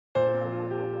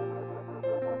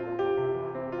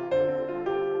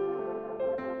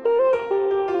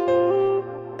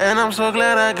and I'm so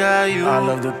glad I got you. I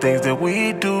love the things that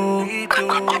we do. We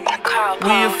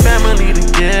a family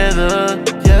together,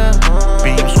 yeah.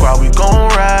 B.E.A.M squad, we gon'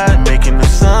 ride, making the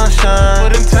sun shine.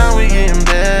 But in time, we getting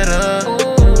better.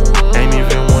 Ain't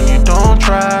even when you don't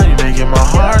try, you making my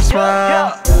heart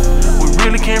smile. We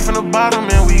really came from the bottom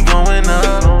and we going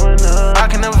up. I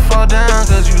can never fall down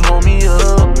cause you hold me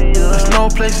up. There's no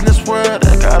place in this world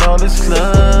that got all this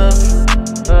love.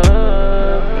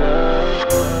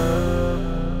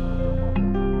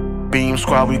 B.E.A.M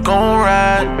squad, we gon'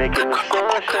 ride.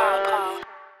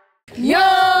 Yo,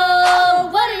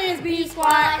 what it is, B.E.A.M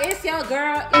squad? It's your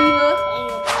girl Eva. And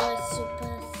your boy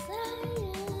Super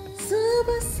Saiyan.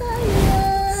 Super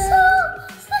Saiyan.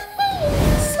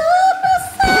 Super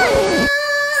Saiyan.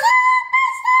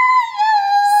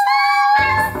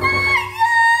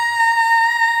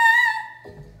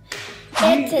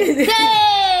 And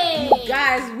today,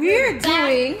 Guys, we're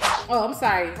doing. Oh, I'm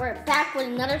sorry. we're back with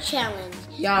another challenge.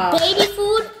 Y'all. Baby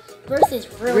food versus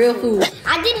real food.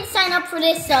 I didn't sign up for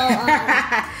this, so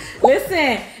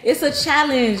Listen, it's a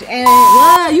challenge, and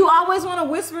yeah, you always want to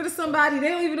whisper to somebody. They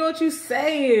don't even know what you're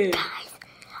saying. guys,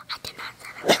 I did not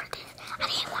sign up for this. I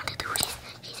didn't want to do this.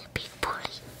 He's a big bully.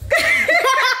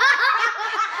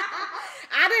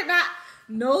 I did not.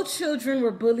 No children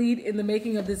were bullied in the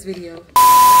making of this video.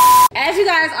 As you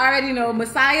guys already know,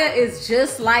 Messiah is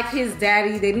just like his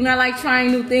daddy. They do not like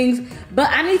trying new things, but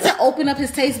I need to open up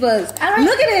his taste buds. Look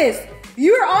at this.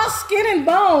 You're all skin and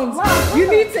bones. Mom, you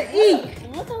need to eat.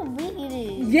 Look how big it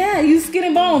is. Yeah, you skin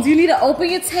and bones. You need to open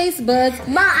your taste buds.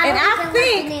 Mom, I and don't I like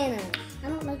think, bananas. I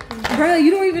don't like bananas. bro,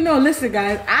 you don't even know. Listen,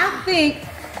 guys, I think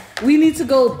we need to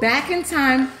go back in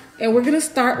time. And we're gonna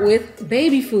start with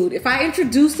baby food. If I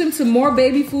introduced him to more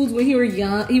baby foods when he was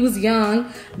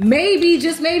young, maybe,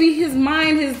 just maybe, his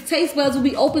mind, his taste buds will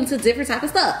be open to different type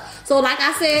of stuff. So like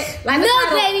I said, like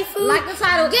Baby food. like the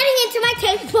title, Getting into my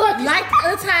taste buds. like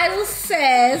the title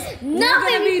says, No we're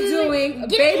gonna baby be food. doing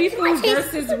Get baby into my food taste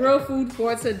versus real food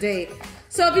for today.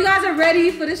 So if you guys are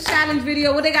ready for this challenge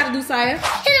video, what they gotta do, Saya? Hit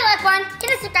the like button, hit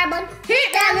the subscribe button,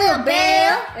 Hit that little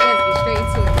bell, and let's get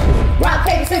straight to it. Rock,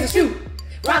 paper, scissors, shoot.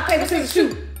 Rock, paper, scissors,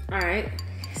 shoot. All right.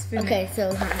 Okay,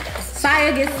 so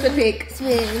Saya gets to pick.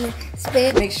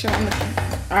 spin. Make sure I'm looking.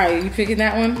 All right, you picking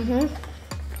that one?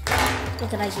 What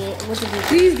did I get? What did you get?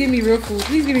 Please give me real food.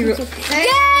 Please give me real.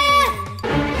 Yes!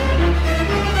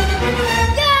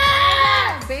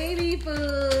 Yes! Baby food.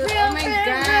 Real, Oh my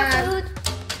God.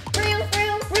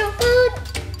 real food.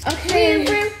 Okay.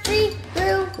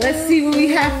 Real. Let's see what we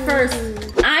have first.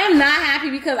 I am not happy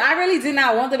because I really did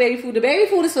not want the baby food. The baby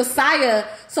food is for Saya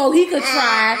so he could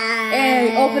try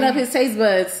and open up his taste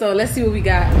buds. So let's see what we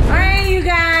got. All right, you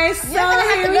guys. So gonna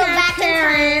have here to we go have back in time.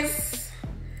 carrots.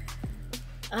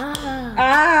 Ah.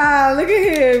 Ah, look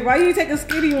at him. Why you take a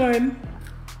skinny one?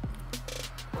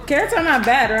 Carrots are not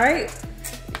bad, right?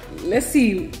 Let's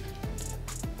see.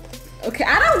 Okay,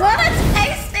 I don't want to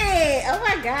taste it. Oh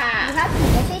my You God. have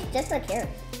to taste just like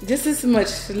carrots. Just this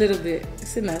much, a little bit.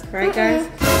 It's enough, right, guys?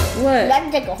 You What? have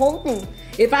to take a whole thing.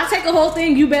 If I take a whole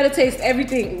thing, you better taste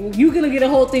everything. You're gonna get a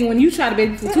whole thing when you try the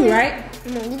baby food too, right?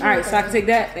 All right, so I can take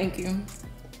that. Thank you.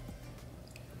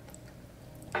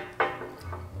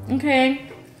 Okay.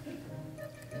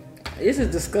 This is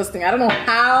disgusting. I don't know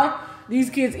how these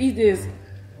kids eat this.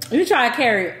 Let me try a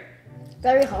carrot.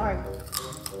 Very hard.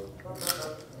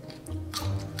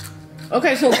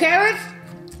 Okay, so carrots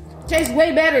taste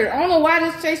way better. I don't know why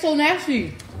this tastes so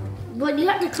nasty. But you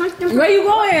have to crunch them. Where you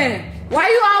going? Why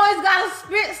you always gotta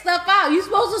spit stuff out? You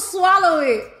supposed to swallow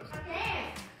it.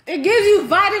 It gives you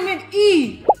vitamin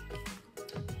E.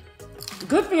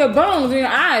 Good for your bones and your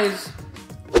eyes.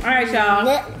 All right, y'all.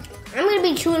 I'm gonna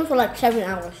be chewing for like 7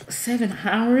 hours. 7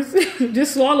 hours?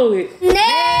 Just swallow it. Next!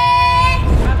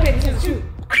 I pay attention to chew.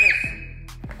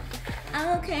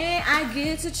 Okay, I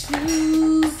get to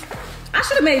choose. I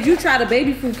should have made you try the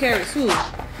baby food carrots too.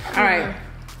 All right.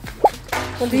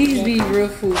 Please be real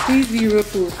food. Please be real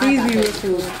food. Please be real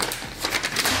food.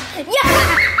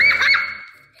 Yeah!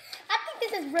 I think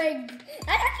this is rigged.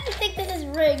 I actually think this is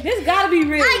rigged. This gotta be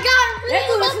real. I got Let's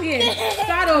do this rigged. again.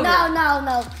 Start over.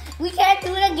 No. We can't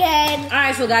do it again. All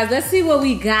right, so guys, let's see what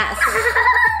we got.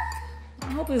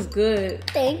 I hope it's good.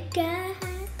 Thank God.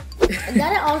 I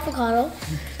got an avocado.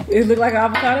 It look like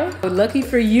avocado? But lucky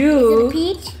for Is it you, a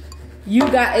peach? you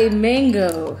got a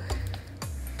mango.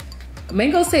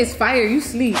 Mango tastes fire. You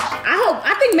sleep.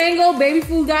 I think mango baby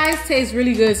food, guys, tastes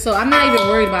really good. So I'm not even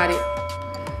worried about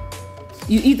it.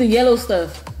 You eat the yellow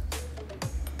stuff.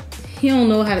 He don't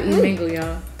know how to eat mango,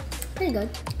 y'all. Pretty good.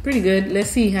 Pretty good. Let's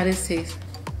see how this tastes.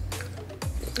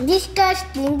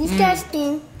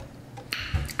 Disgusting.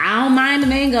 I don't mind the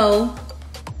mango.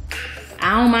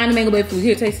 I don't mind the mango baby food.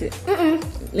 Here, taste it.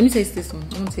 Let me taste this one.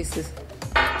 I want to taste this.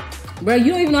 Bro,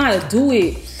 you don't even know how to do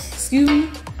it. Excuse me.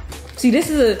 See, this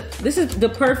is the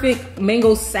perfect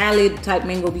mango salad type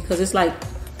mango because it's like,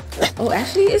 oh,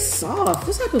 actually it's soft.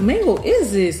 What type of mango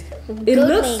is this? It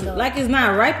looks like it's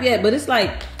not ripe yet, but it's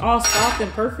like all soft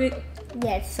and perfect.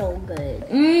 Yeah, it's so good.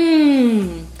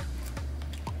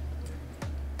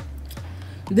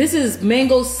 This is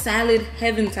mango salad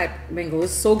heaven type mango.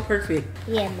 It's so perfect.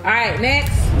 Yeah, Mom. All right,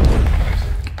 next.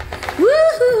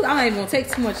 Woohoo! I'm not even gonna take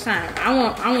too much time.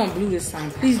 I want blue this time.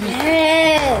 Please be.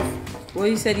 Yes. What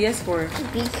you said yes for?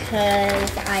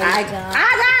 Because I got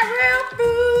real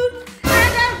food. I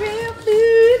got real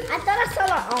food. I thought I saw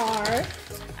an R.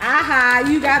 Aha,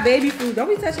 you got baby food. Don't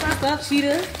be touching my stuff,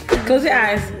 cheetah. Close your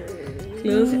eyes.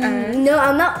 Close your eyes. No,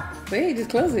 I'm not. Wait, just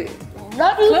close it.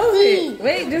 Let me Close see. it.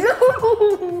 Wait, just.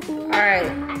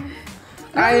 Alright.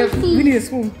 Alright, we need a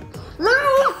spoon.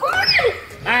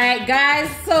 Alright, guys,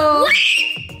 so.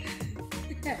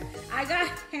 I got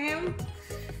ham.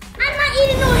 I'm not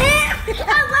eating no ham.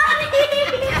 I'm not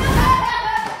eating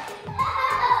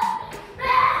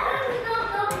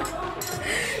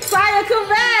Saya, come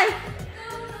back.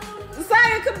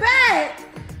 Saya, come back.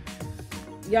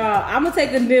 Y'all, I'm gonna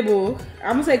take a nibble.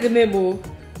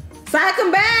 Saya,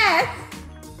 come back.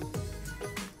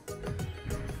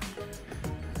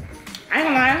 I ain't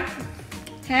gonna lie.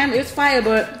 Ham is fire,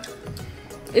 but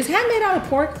is ham made out of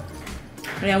pork?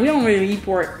 Yeah, we don't really eat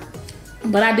pork.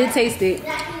 But I did taste it.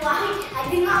 That's why I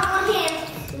did not want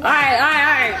ham.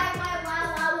 Alright.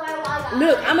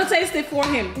 Look, I'm gonna taste it for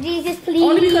him. Jesus, please.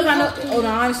 Only because I know. Oh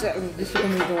no, this shit gonna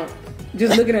make me throw up.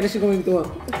 Just looking at this shit gonna make me throw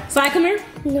up. Sai, come here.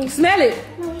 No. Smell it.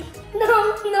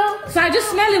 No. Sai, just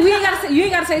smell it. You ain't gotta taste it. You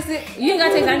ain't gotta taste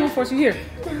it. I ain't gonna force you here.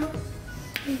 No.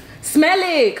 Smell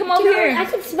it. Come over here. I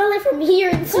can smell it from here.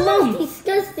 It smells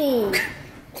disgusting.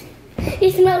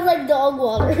 It smells like dog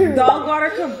water. Dog water,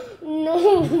 come.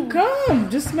 No. Come,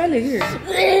 just smell it here.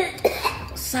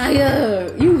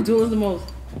 Saya, you doing the most.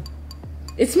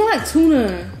 It smells like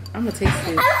tuna. I'm gonna taste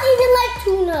it. I don't even like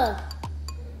tuna.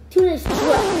 Tuna's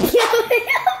dry.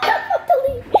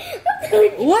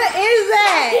 What is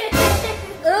that?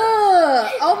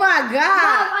 Ugh. Oh my Mom, god.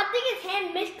 I think it's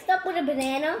ham mixed up with a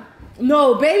banana.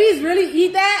 No, babies really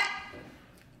eat that?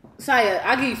 Saya,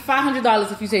 I'll give you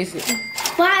 $500 if you taste it.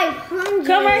 500.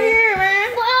 Come right here, man.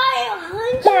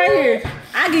 500. Come right here.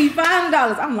 I'll give you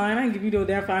 $500. I'm lying. I ain't give you no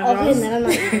damn $500. Okay, man, I'm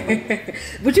not eating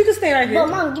But you can stay right here. But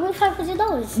Mom, give me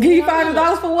 $500. Give you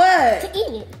 $500 for what? To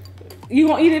eat it. You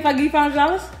gonna eat it if I give you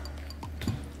 $500?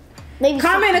 Maybe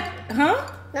Comment, huh?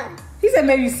 No. He said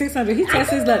maybe 600. He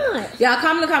tests his luck. not. Y'all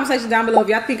comment in the comment section down below if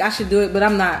y'all think I should do it, but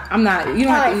I'm not. You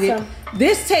don't have to eat it.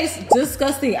 This tastes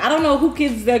disgusting. I don't know who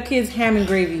gives their kids ham and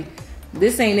gravy.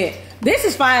 This ain't it. This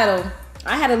is fire though.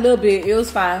 I had a little bit. It was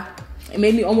fire. It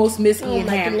made me almost miss eating Oh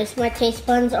my ham. goodness, my taste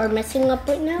buds are messing up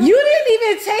right now. You didn't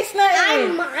even taste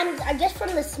nothing. I guess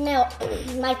from the smell,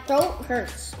 my throat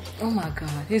hurts. Oh my god,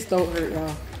 his throat hurt,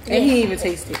 y'all. And he didn't even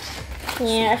taste it.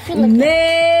 Yeah, I feel like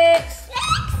Next.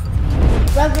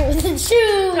 rubbers and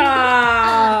shoes.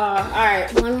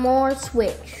 Alright. One more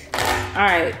switch.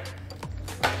 Alright.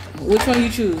 Which one you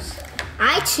choose?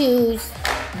 I choose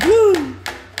Blue.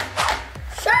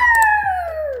 sure.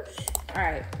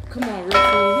 Alright. Come on,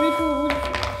 real food.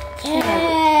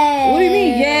 Yes. What do you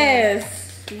mean,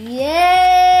 yes?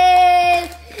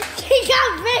 Yes. She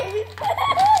got baby.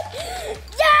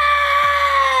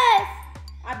 Yes.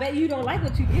 I bet you don't like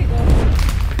what you get,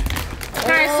 though.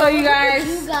 Alright, so you guys,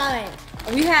 You got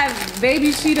it. we have baby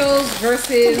Cheetos To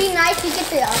versus. be nice, you get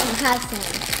the half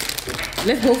one.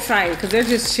 Let's both try it, because they're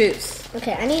just chips.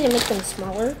 Okay, I need to make them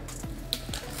smaller.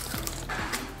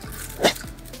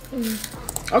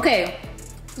 Okay,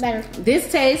 Better.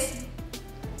 this tastes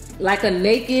like a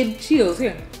naked Cheetos.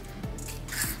 Here.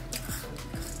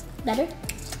 Better.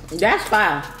 That's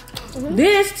fire.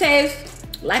 This tastes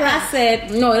like I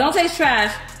said. No, it don't taste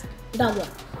trash. Dog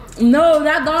water. No,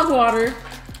 not dog water.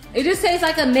 It just tastes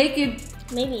like a naked.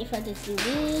 Maybe if I just do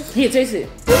this. Here, taste it.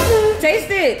 Taste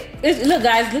it. Look,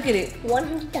 guys, look at it.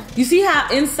 $100. You see how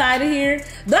inside of here?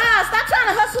 Nah, stop trying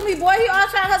to hustle me, boy. You all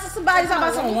trying to hustle somebody. Talking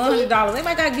about some $100.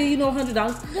 Anybody gotta give you no $100?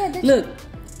 Yeah, that's Look,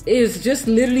 it's just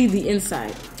literally the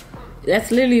inside.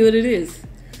 That's literally what it is.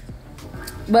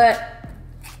 But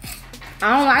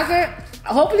I don't like it.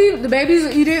 Hopefully the babies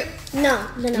will eat it. No,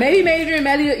 they're not. Maybe Major and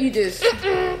Melly will eat this.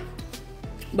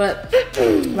 But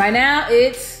right now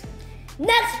it's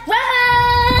Next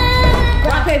round.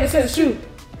 rock, paper, scissors, shoot.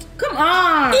 Come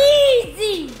on.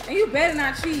 Easy. And you better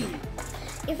not cheat.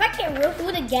 If I get real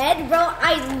food again, bro,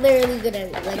 I literally gonna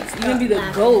like. You're gonna be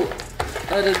the GOAT.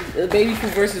 the baby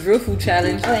food versus real food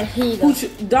challenge. Alright, here you go.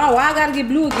 Dog, why I gotta get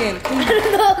blue again?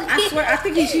 I swear, I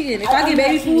think he's cheating. If I get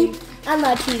baby food, I'm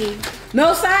not cheating.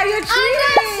 no, Sai, you're cheating.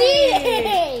 I'm not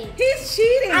cheating. He's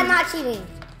cheating. I'm not cheating.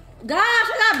 Gosh,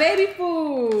 I got baby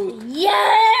food. Yeah.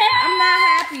 I'm not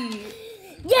happy.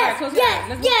 Yes. All right, close your eyes. Yes.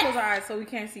 Let's Yes. close our eyes so we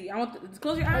can't see. I want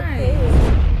close your eyes.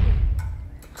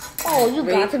 Oh, you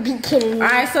got to be kidding me. All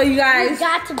right, so you guys. You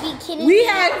got to be kidding me. We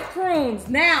had prunes.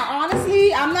 Now,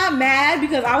 honestly, I'm not mad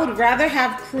because I would rather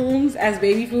have prunes as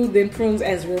baby food than prunes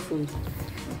as real food.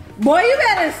 Boy, you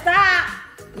better stop.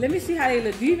 Let me see how they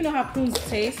look. Do you even know how prunes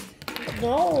taste?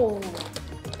 No.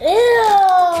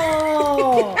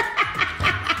 Ew.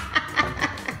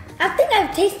 I think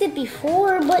I've tasted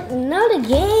before, but not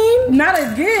again. Not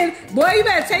again. Boy, you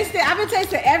better taste it. I've been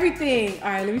tasting everything. All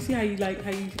right, let me see how you like,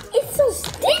 how you. It's so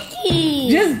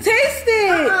sticky. Just taste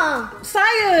it.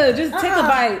 Saya, just take a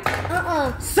bite.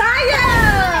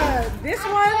 Saya, this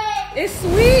one is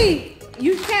sweet.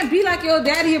 You can't be like your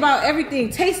daddy about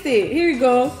everything. Taste it. Here you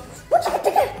go.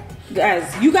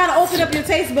 Guys, you gotta open up your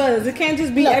taste buds. It can't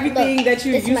just be everything that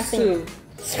you're used to.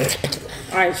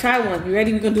 All right, try one. You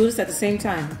ready? We're gonna do this at the same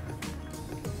time.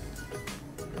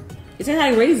 It tastes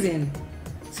like raisin.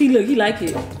 See, look, he like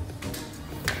it.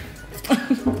 I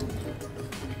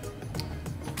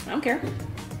don't care.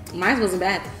 Mine wasn't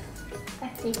bad.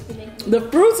 The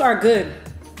fruits are good.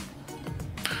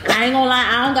 I ain't gonna lie,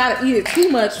 I don't gotta eat it too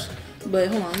much. But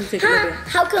hold on, let me take a little bit.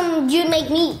 How come you make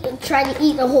me try to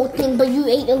eat the whole thing, but you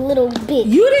ate a little bit?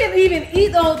 You didn't even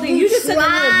eat the whole thing. You just took a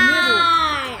little nibble.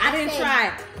 I didn't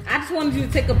try. I just wanted you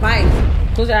to take a bite.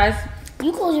 Close your eyes.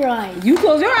 You close your eyes. You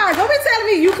close your eyes. Don't be telling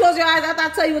me you close your eyes after I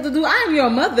tell you what to do. I am your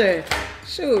mother.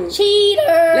 Shoot. Cheater.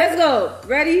 Let's go.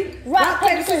 Ready? Rock,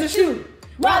 paper, scissors, shoot.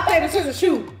 Rock, paper, scissors,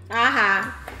 shoot.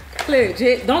 Aha. Clear.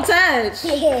 Jit. Don't touch.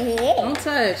 Don't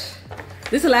touch.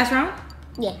 This is the last round?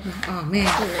 Yeah. Oh, man.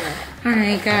 All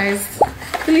right, guys.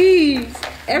 Please.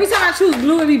 Every time I choose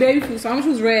blue, it be baby food, so I'm going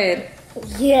to choose red.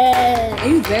 Yes.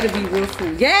 And you better be real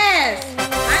food. Yes. I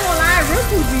ain't gonna lie, real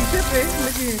food be tripping.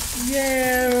 Look at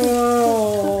yeah.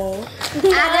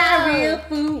 I got real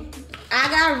food. I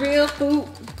got real food.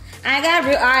 I got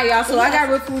real. All right, y'all. So I got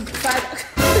real food.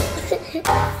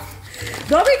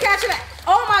 Don't be catching that.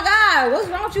 Oh my God. What's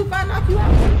wrong with you? If I knock you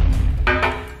out.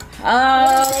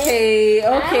 Okay.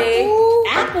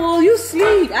 Apple, you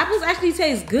sleep. Apples actually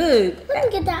taste good. Let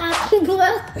me get the apple.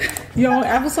 You want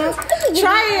applesauce?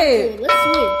 Try it. Let's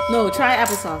switch. No, try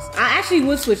applesauce. I actually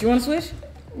would switch. You want to switch?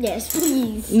 Yes,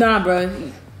 please. Nah, bro.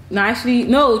 No, actually,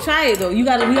 no. Try it though. We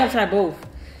gotta try both.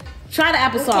 Try the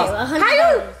applesauce. Okay,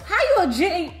 how you a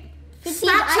gent?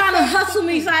 Stop trying to hustle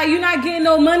me, Si. You're not getting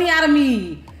no money out of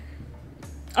me.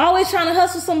 Always trying to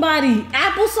hustle somebody.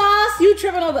 Applesauce? You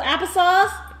tripping over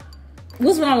applesauce?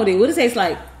 What's wrong with it? What it taste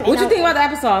like? What you think about the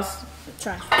applesauce?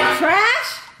 Trash.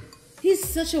 Trash? He's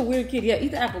such a weird kid. Yeah,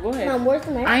 eat the apple. Go ahead. I'm worse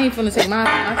than that. I ain't finna take my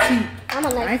teeth. I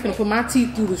ain't finna put my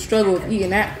teeth through the struggle of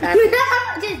eating that apple.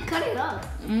 Just cut it off.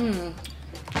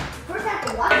 First, I have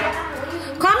to wash the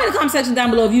apple. Comment in the comment section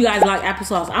down below if you guys like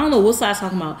applesauce. I don't know what size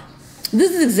talking about.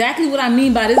 This is exactly what I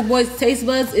mean by this boy's taste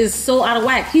buds is so out of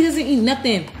whack. He doesn't eat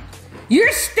nothing.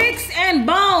 You're sticks and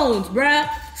bones, bruh.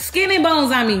 Skin and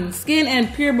bones, I mean. Skin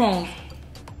and pure bones.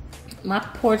 My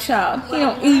poor child. He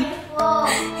don't eat.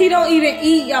 He don't even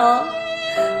eat, y'all.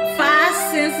 5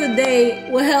 cents a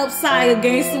day will help Saya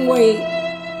gain some weight.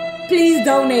 Please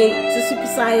donate to Super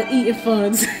Saya Eating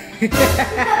Funds.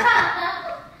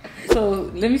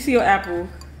 So, let me see your apple.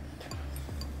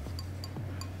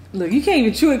 Look, you can't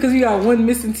even chew it because you got one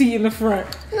missing teeth in the front.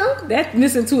 No. That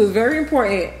missing tooth is very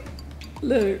important.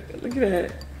 Look at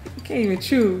that. You can't even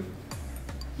chew.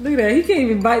 Look at that. He can't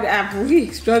even bite the apple.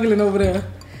 He's struggling over there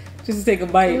just to take a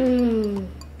bite.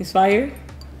 It's fire.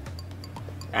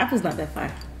 Apple's not that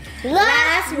fire.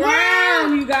 Last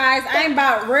round, you guys. I ain't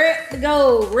about ready to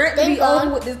go. Ready to be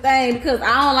over with this thing because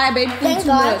I don't like baby food too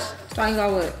much. Thank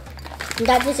God what?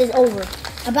 That this is over.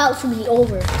 About to be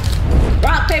over.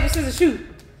 Rock, paper, scissors, shoot.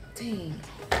 Dang.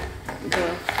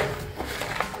 Girl.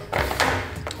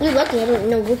 You're lucky I don't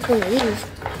know which one to use.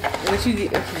 What you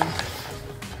get? Okay.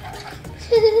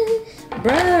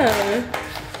 Bruh.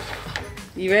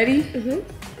 You ready?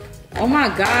 Oh my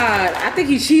God. I think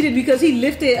he cheated because he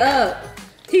lifted it up.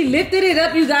 He lifted it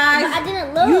up, you guys. But I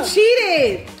didn't look. You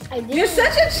cheated. I didn't. You're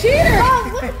such a cheater.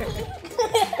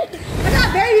 I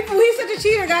got baby food. He's such a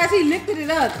cheater, guys. He lifted it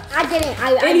up. I didn't.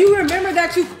 And you remember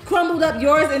that you crumbled up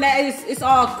yours and that it's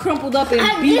all crumpled up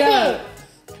and beat up.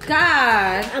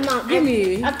 God. I'm not. Give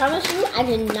me. I promise you, I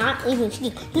did not even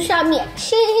cheat. You shot me a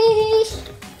cheese.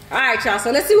 All right, y'all.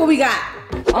 So let's see what we got.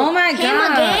 Oh my Ham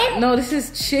god. again? No, this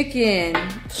is chicken.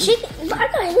 Chicken? I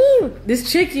don't eat.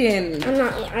 This chicken.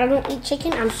 I don't eat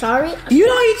chicken. I'm sorry. You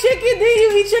don't eat chicken? Did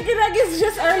you eat chicken nuggets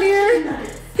just earlier?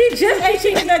 He just ate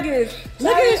chicken nuggets.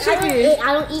 Look at his chicken.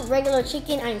 I don't eat regular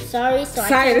chicken. I'm sorry. So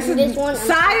Saya, I can't do this one.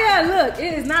 Saya, look,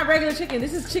 it is not regular chicken.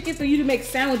 This is chicken for you to make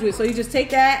sandwich with. So you just take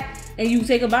that and you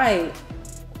take a bite.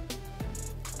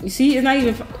 You see, it's not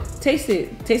even. Taste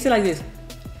it. Taste it like this.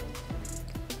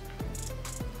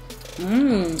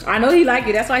 I know he like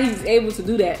it. That's why he's able to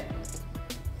do that.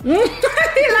 He like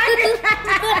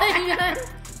it.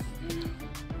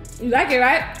 You like it,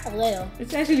 right? A little.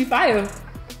 It's actually fire.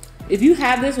 If you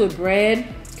have this with bread,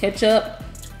 ketchup,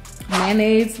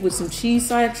 mayonnaise, with some cheese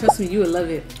sauce, trust me, you would love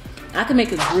it. I can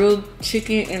make a grilled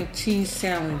chicken and cheese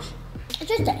sandwich. It's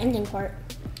just the ending part.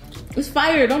 It's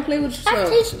fire. Don't play with I've yourself.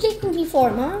 tasted chicken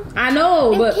before, Mom. I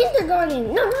know, In but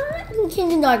kindergarten. No, not in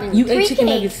kindergarten. you ate chicken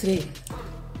Pre-K. nuggets today.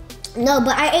 No,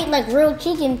 but I ate like real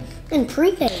chicken in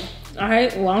pre-K. All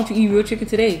right. Well, why don't you eat real chicken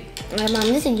today? Mom,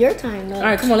 this is your time, though. All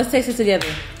right, come on. Let's taste it together.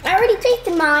 I already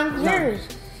tasted mine. Yours.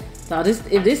 Now,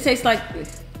 if this tastes like.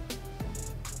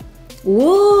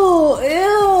 Whoa!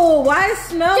 Ew! Why it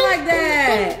smell like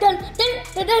that? Dun.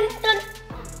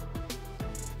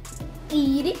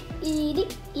 Eat it, eat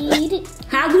it, eat it.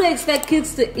 How do they expect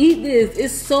kids to eat this?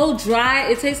 It's so dry.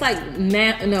 It tastes like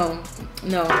no.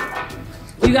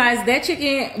 You guys, that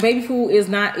chicken baby food is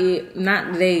not it.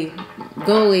 Not they.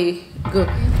 Go away. Go.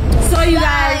 So you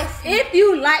guys, if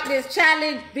you like this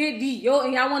challenge video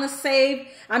and y'all want to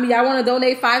y'all want to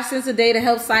donate 5 cents a day to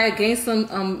help Saya gain some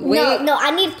weight. No,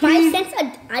 I need 5 cents.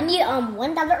 I need $1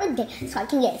 a day so I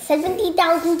can get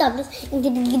 $70,000 and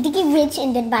get rich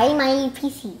and then buy my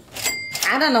PC.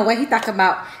 I don't know what he talking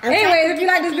about. Anyways, if you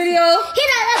like this video, hit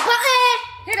that button,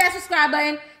 hit that subscribe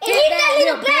button, and hit that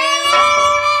little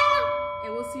bell.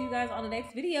 And we'll see you guys on the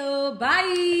next video. Bye.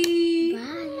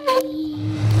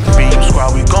 B.E.A.M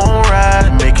squad, we gon'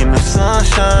 ride, making the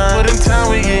sunshine. But in time,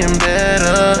 we getting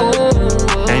better.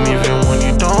 Ain't even when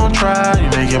you don't try, you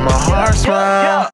making my heart smile.